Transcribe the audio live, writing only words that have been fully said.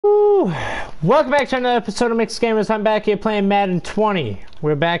Woo! Welcome back to another episode of Mixed Gamers. I'm back here playing Madden 20.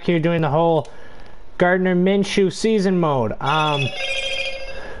 We're back here doing the whole Gardner Minshew season mode.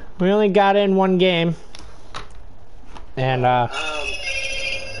 We only got in one game. And,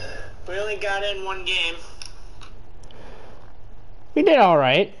 we only got in one game. We did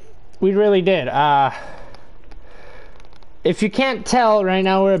alright. We really did. If you can't tell, right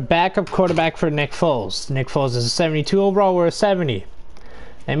now we're a backup quarterback for Nick Foles. Nick Foles is a 72 overall, we're a 70.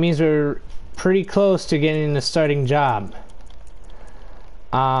 That means we're pretty close to getting the starting job.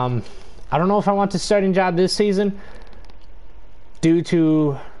 I don't know if I want the starting job this season due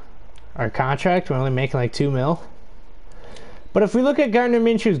to our contract. We're only making like $2 million. But if we look at Gardner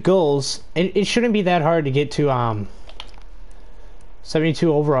Minshew's goals, it shouldn't be that hard to get to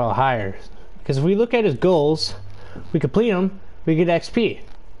 72 overall higher. Because if we look at his goals, we complete them, we get XP.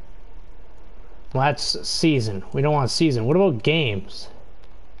 Well, that's season. We don't want season. What about games?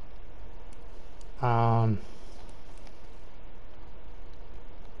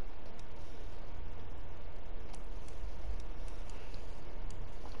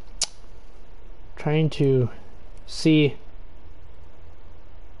 Trying to see.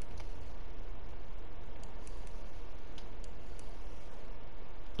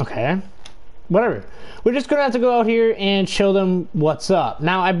 Okay, whatever. We're just gonna have to go out here and show them what's up.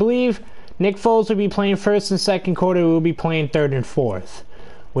 Now, I believe Nick Foles will be playing first and second quarter. We'll be playing third and fourth,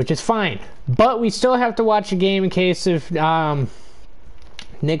 which is fine. But we still have to watch a game in case if Nick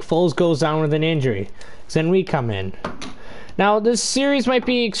Foles goes down with an injury. Then we come in. Now, this series might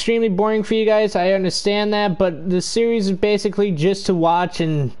be extremely boring for you guys. I understand that, but the series is basically just to watch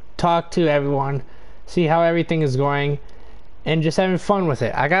and talk to everyone, see how everything is going, and just having fun with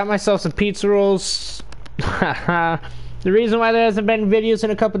it. I got myself some pizza rolls. The reason why there hasn't been videos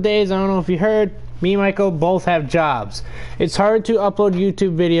in a couple days, I don't know if you heard, me and Michael both have jobs. It's hard to upload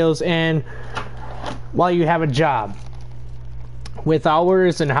YouTube videos and while you have a job. With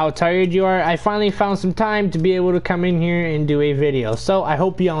hours and how tired you are, I finally found some time to be able to come in here and do a video. So I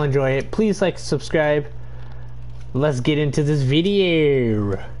hope y'all enjoy it. Please like, subscribe. Let's get into this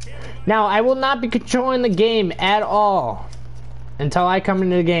video. Now, I will not be controlling the game at all until I come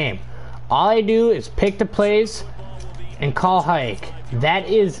into the game. All I do is pick the plays and call hike. That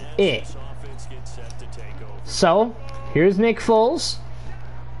is it. So, here's Nick Foles.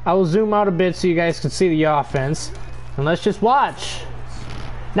 I will zoom out a bit so you guys can see the offense. And let's just watch.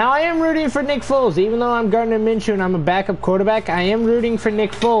 Now, I am rooting for Nick Foles. Even though I'm Gardner Minshew and I'm a backup quarterback, I am rooting for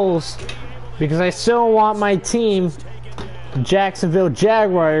Nick Foles because I still want my team, Jacksonville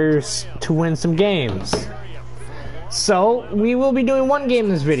Jaguars, to win some games. So, we will be doing one game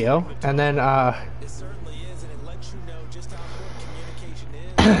in this video. And then,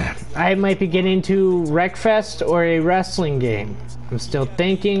 I might be getting into Wreckfest or a wrestling game. I'm still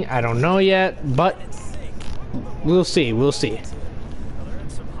thinking. I don't know yet, but we'll see. We'll see.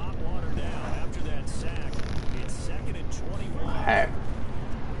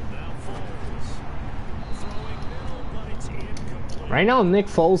 Right now, Nick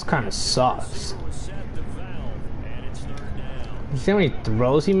Foles kind of sucks. You see how many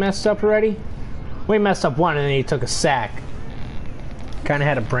throws he messed up already? Well, he messed up one and then he took a sack. Kind of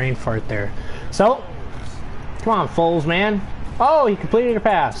had a brain fart there. So, come on, Foles, man. Oh, he completed a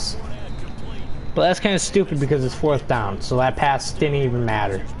pass. But that's kind of stupid because it's fourth down, so that pass didn't even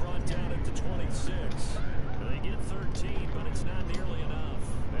matter.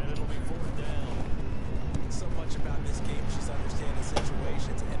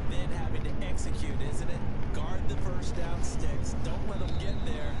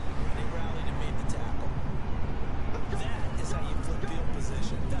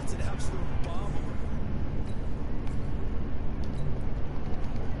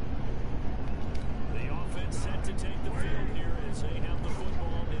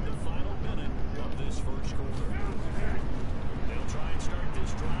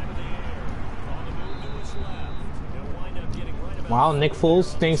 Wow, Nick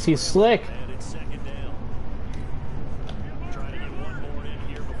Foles thinks he's slick.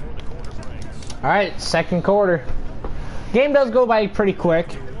 Alright, second quarter. Game does go by pretty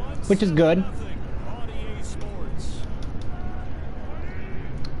quick, which is good.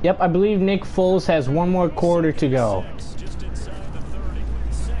 Yep, I believe Nick Foles has one more quarter to go.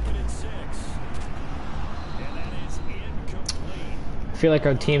 I feel like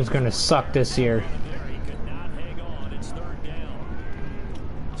our team's gonna suck this year.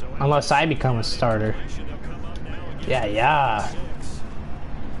 Unless I become a starter. Yeah.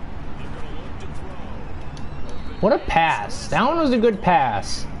 What a pass. That one was a good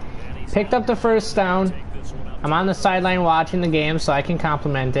pass. Picked up the first down. I'm on the sideline watching the game so I can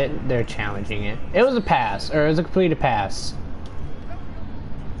compliment it. They're challenging it. It was a pass, or it was a completed pass.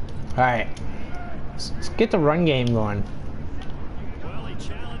 Alright. Let's get the run game going.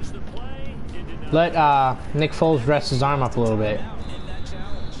 Let Nick Foles rest his arm up a little bit.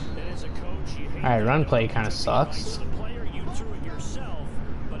 Alright, run play kind of sucks.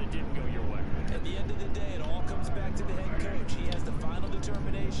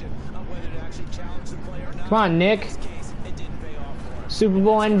 Come on, Nick. Super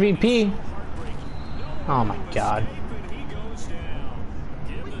Bowl MVP. Oh my God.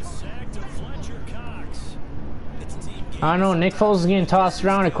 I don't know, Nick Foles is getting tossed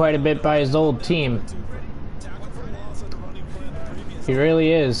around quite a bit by his old team. He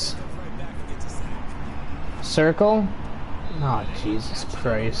really is. Circle? Oh, Jesus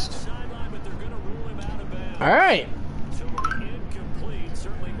Christ. Alright.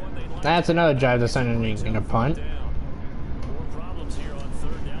 That's another drive that's ending in a punt.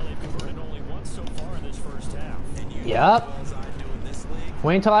 Yup.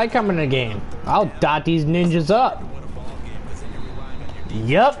 Wait until I come in the game. I'll dot these ninjas up.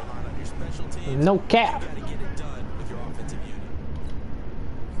 Yup. No cap.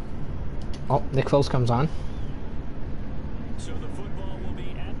 Oh, Nick Foles comes on. So the football will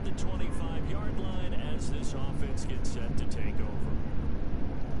be at the 25-yard line as this offense gets set to take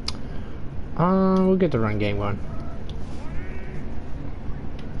over. We'll get the run game going.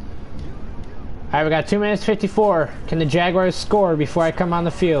 Alright, we got 2 minutes 54. Can the Jaguars score before I come on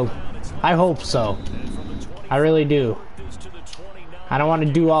the field? I hope so. I really do. I don't want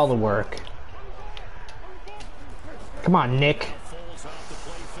to do all the work. Come on, Nick.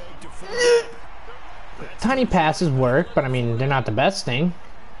 Tiny passes work, but I mean, they're not the best thing.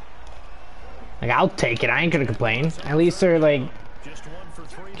 Like, I'll take it. I ain't gonna complain. At least they're, like,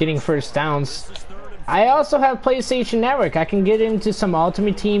 getting first downs. I also have PlayStation Network. I can get into some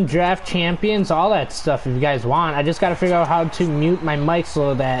Ultimate Team, Draft Champions, all that stuff if you guys want. I just gotta figure out how to mute my mic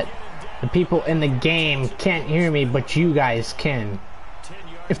so that the people in the game can't hear me, but you guys can.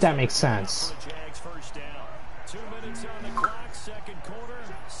 If that makes sense.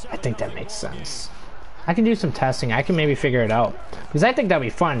 I think that makes sense. I can do some testing. I can maybe figure it out. Because I think that'd be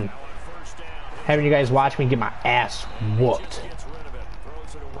fun. Having you guys watch me get my ass whooped.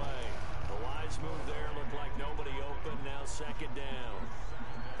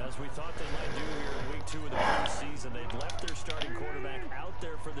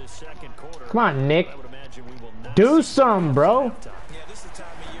 Come on, Nick. Do some, bro.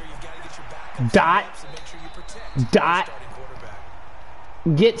 Dot. Dot.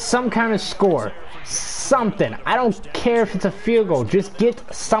 Get some kind of score. Something. I don't care if it's a field goal. Just get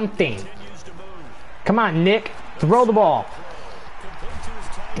something. Come on, Nick. Throw the ball.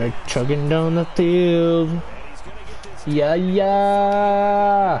 They're chugging down the field. Yeah,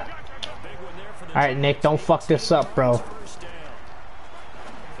 yeah. Alright, Nick. Don't fuck this up, bro.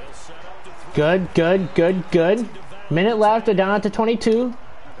 Good, good, good, good. Minute left. They're down at the 22.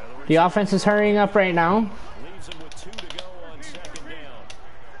 The offense is hurrying up right now.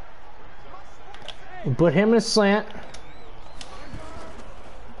 Put him in a slant.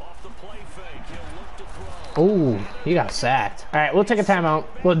 Ooh, he got sacked. Alright, we'll take a timeout.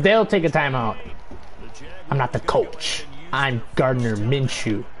 Well, they'll take a timeout. I'm not the coach. I'm Gardner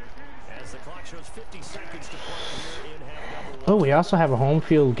Minshew. Oh, we also have a home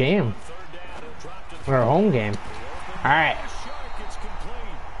field game. Or a home game. Alright.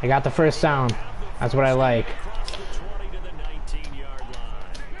 I got the first down. That's what I like.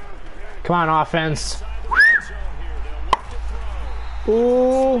 Come on, offense.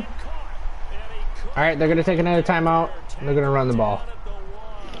 Ooh. Alright, they're going to take another timeout. They're going to run the ball.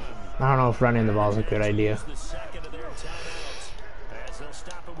 I don't know if running the ball is a good idea.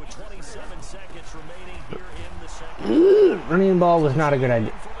 Running the ball was not a good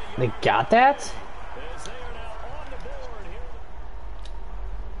idea. They got that?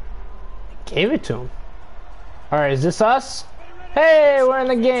 Gave it to him. Alright, is this us? Hey, we're in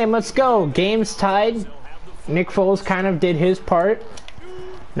the game. Let's go. Game's tied. Nick Foles kind of did his part.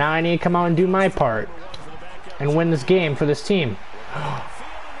 Now I need to come out and do my part. And win this game for this team.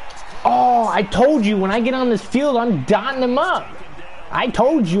 Oh, I told you when I get on this field, I'm dotting them up. I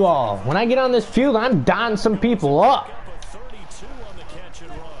told you all. When I get on this field, I'm dotting some people up.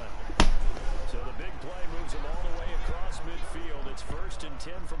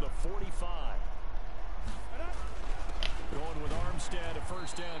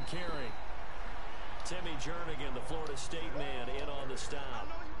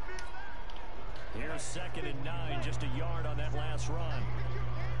 Second and 9, just a yard on that last run.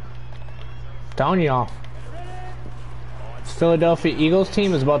 Telling y'all. This Philadelphia Eagles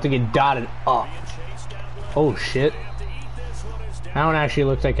team is about to get dotted up. Oh shit. That one actually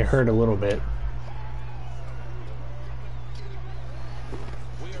looks like it hurt a little bit.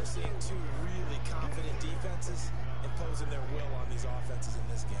 We are seeing two really confident defenses imposing their will on these offenses in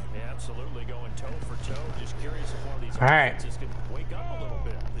this game. Yeah, absolutely going toe for toe. Just curious if one of these Alright. offenses can wake up a little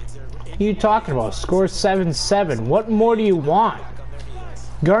bit. What are you talking about? Score 7-7. What more do you want?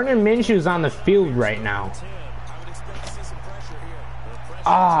 Gardner Minshew's on the field right now.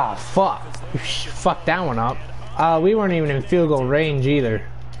 Ah, fuck. Fuck that one up. We weren't even in field goal range either.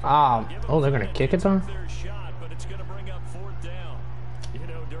 Oh, they're gonna kick it though?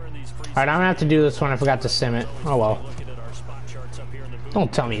 Alright, I'm gonna have to do this one. I forgot to sim it. Oh well.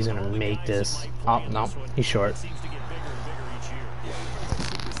 Don't tell me he's gonna make this. Oh, no. He's short.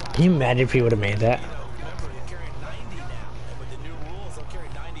 Can you imagine if he would have made that?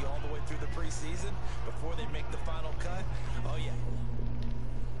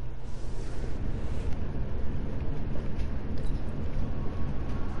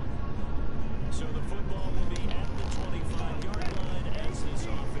 So the football will be at the 25-yard line as this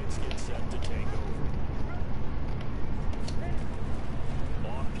offense gets set to take over.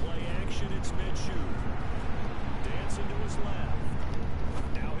 On play action, it's Minshew. Dancing to his left.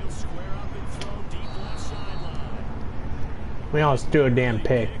 Now he'll square up and throw deep left sideline. We almost threw a damn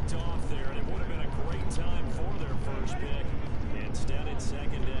pick. Picked off there, and it would have been a great time for their first pick. Instead, it's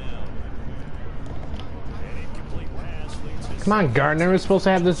second down. An incomplete pass leads to Come on, Gardner. We're supposed to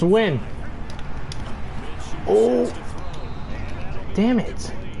have this win. Oh, damn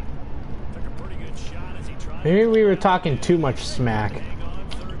it. Maybe we were talking too much smack.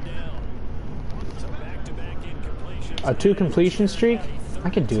 A 2 completion streak? I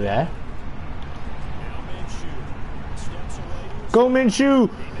could do that. Go Minshew!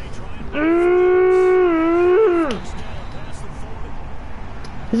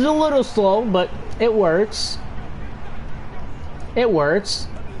 He's a little slow, but it works. It works.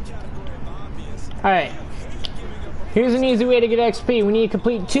 Alright. Here's an easy way to get XP. We need to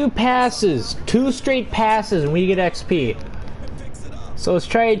complete 2 passes. 2 straight passes and we get XP. So let's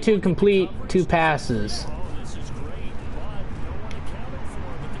try to complete 2 passes.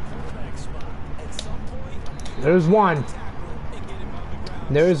 There's one.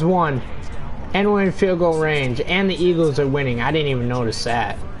 There's one. And we're in field goal range. And the Eagles are winning. I didn't even notice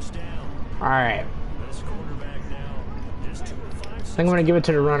that. Alright. I think I'm going to give it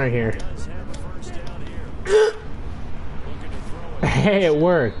to the runner here. Hey, it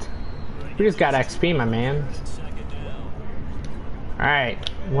worked. We just got XP, my man. Alright.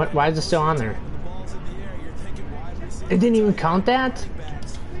 Why is it still on there? It didn't even count that?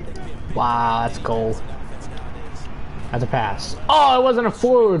 Wow, that's gold. That's a pass. Oh, it wasn't a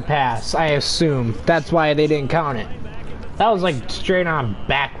forward pass, I assume. That's why they didn't count it. That was like straight on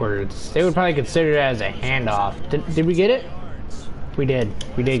backwards. They would probably consider it as a handoff. Did we get it? We did.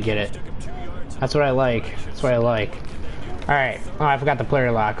 We did get it. That's what I like. That's what I like. Alright. Oh, I forgot the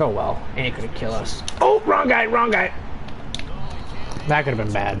player lock. Oh well. Ain't gonna kill us. Oh, wrong guy, wrong guy. That could have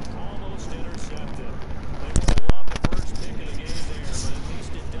been bad.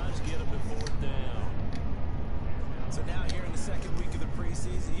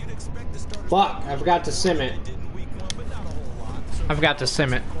 Fuck, I forgot to sim it. I forgot to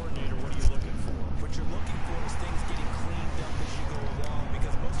sim it.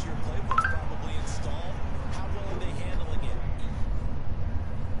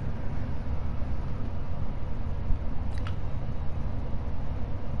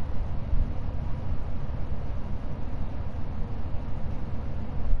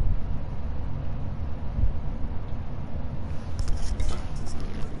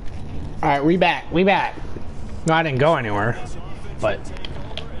 Alright, we back. We back. No, I didn't go anywhere. But,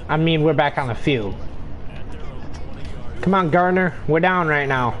 I mean, we're back on the field. Come on, Gardner. We're down right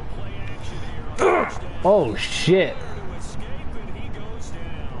now. Ugh. Oh, shit.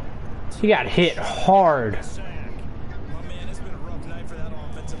 He got hit hard.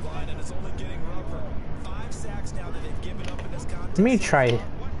 Let me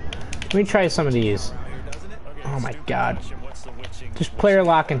try some of these. Oh, my God. Just player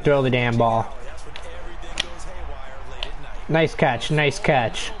lock and throw the damn ball. Nice catch, nice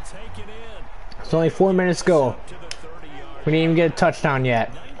catch. It's only 4 minutes to go. We didn't even get a touchdown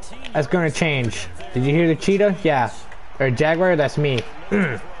yet. That's gonna change. Did you hear the cheetah? Yeah. Or jaguar? That's me.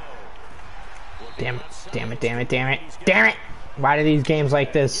 Damn it, damn it, damn it, damn it. Damn it! Why do these games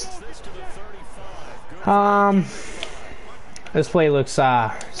like this? This play looks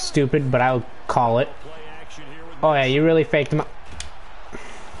stupid, but I'll call it. Oh yeah, you really faked him up.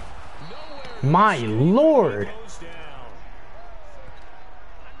 My lord!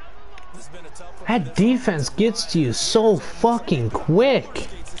 This has been a tough one for That this defense gets to you so fucking quick.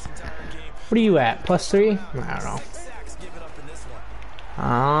 offense this entire game. What are you at? +3? I don't know. 6 sacks given up in this one.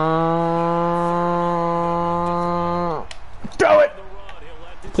 Throw it!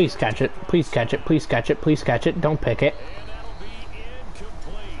 Please catch it. Please catch it. Please catch it. Please catch it. Don't pick it. And that'll be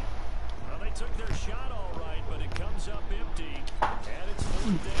incomplete. Well, they took their shot all right, but it comes up empty. And it's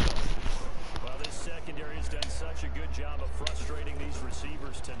 4th down. Well, this secondary has done such a good job of frustrating these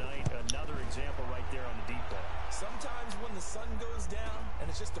receivers tonight. Another example right there on the deep ball. Sometimes when the sun goes down and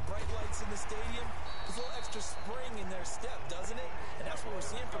it's just the bright lights in the stadium, there's a little extra spring in their step, doesn't it? And that's what we're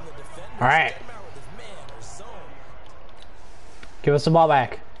seeing from the defenders. All right. Getting out with his man or zone. Give us the ball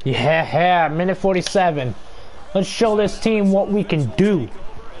back. Yeah, minute 47. Let's show this team what we can do.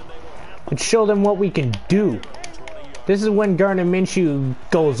 Let's show them what we can do. This is when Gardner Minshew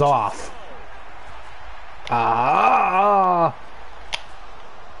goes off. Well,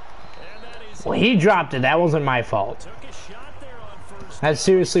 he dropped it. That wasn't my fault. That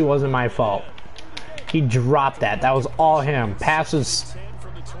seriously wasn't my fault. He dropped that. That was all him. Passes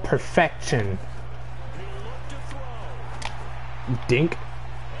perfection. Dink.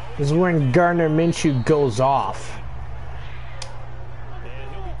 This is when Gardner Minshew goes off. And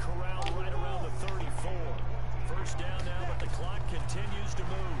he'll be corralled right around the 34. First down now, but the clock continues to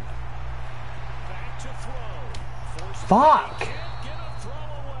move. Back to throw. Forced Fuck. Get a throw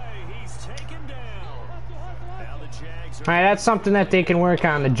away. He's taken down. Now the Jags are Alright, that's something that they can work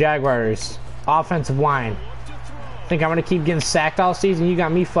on, the Jaguars. Offensive line. Think I'm gonna keep getting sacked all season? You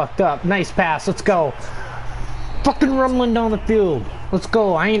got me fucked up. Nice pass. Let's go. Fucking rumbling down the field. Let's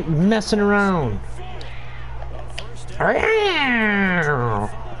go. I ain't messing around. -12.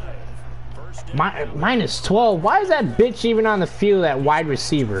 Why is that bitch even on the field at wide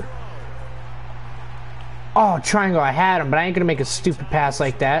receiver? Oh, triangle. I had him, but I ain't gonna make a stupid pass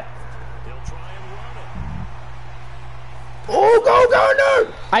like that. Oh, go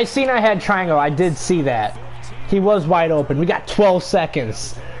Gardner! I seen I had triangle. I did see that. He was wide open. We got 12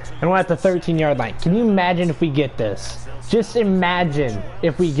 seconds. And we're at the 13-yard line. Can you imagine if we get this? Just imagine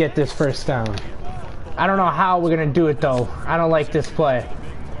if we get this first down. I don't know how we're going to do it, though. I don't like this play.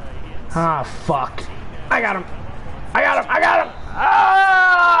 Ah, fuck. I got him. I got him. I got him.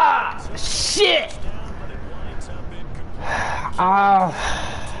 Ah! Shit!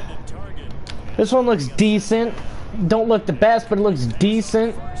 This one looks decent. Don't look the best, but it looks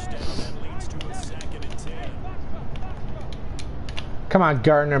decent. Come on,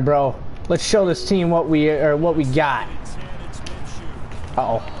 Gardner, bro. Let's show this team what we got.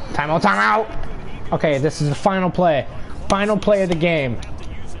 Uh-oh. Timeout, timeout. Okay, this is the final play. Final play of the game.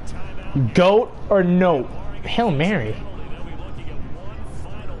 Goat or no? Hail Mary.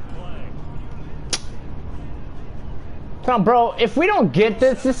 Come on, bro. If we don't get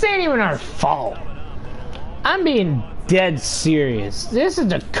this, this ain't even our fault. I'm being dead serious. This is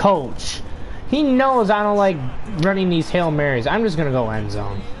the coach. He knows I don't like running these Hail Marys. I'm just going to go end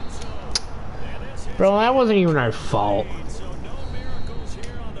zone. Bro, that wasn't even our fault. So no miracles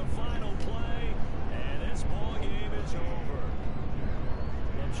here on the final play, and this ball game is over.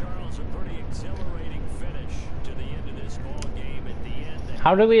 Well, Charles, a pretty exhilarating finish to the end of this ball game. At the end,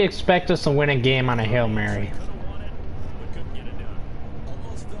 How do we expect us to win a game on a Hail Mary? could have won it, but couldn't get it done.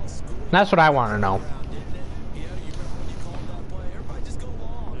 Almost fell scoring. That's what I want to know. Yeah, you remember when you called that play? Everybody just go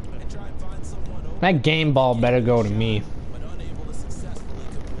long and try and find someone open, That game ball better go to me. but unable to successfully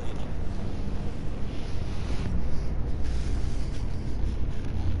complete it.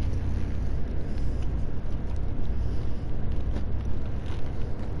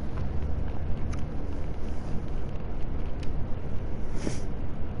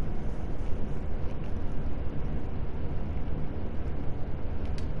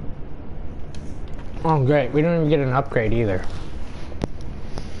 Oh, great. We don't even get an upgrade either.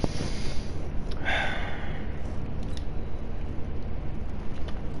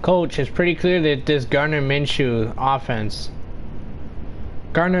 Coach, it's pretty clear that this Gardner Minshew's offense.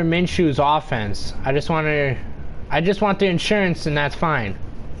 I just want the insurance, and that's fine.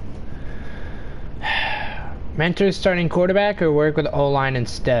 Mentor starting quarterback or work with O-line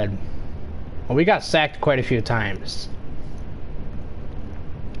instead? Well, we got sacked quite a few times.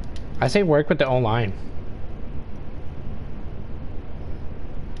 I say work with the O-line.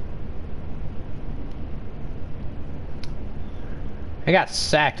 I got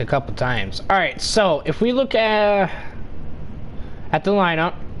sacked a couple times. Alright, so if we look at the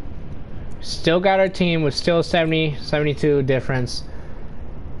lineup, still got our team with still 70-72 difference.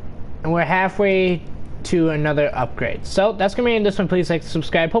 And we're halfway to another upgrade. So that's going to be in this one. Please like,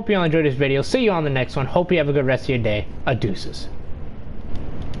 subscribe. Hope you all enjoyed this video. See you on the next one. Hope you have a good rest of your day. Adeuces.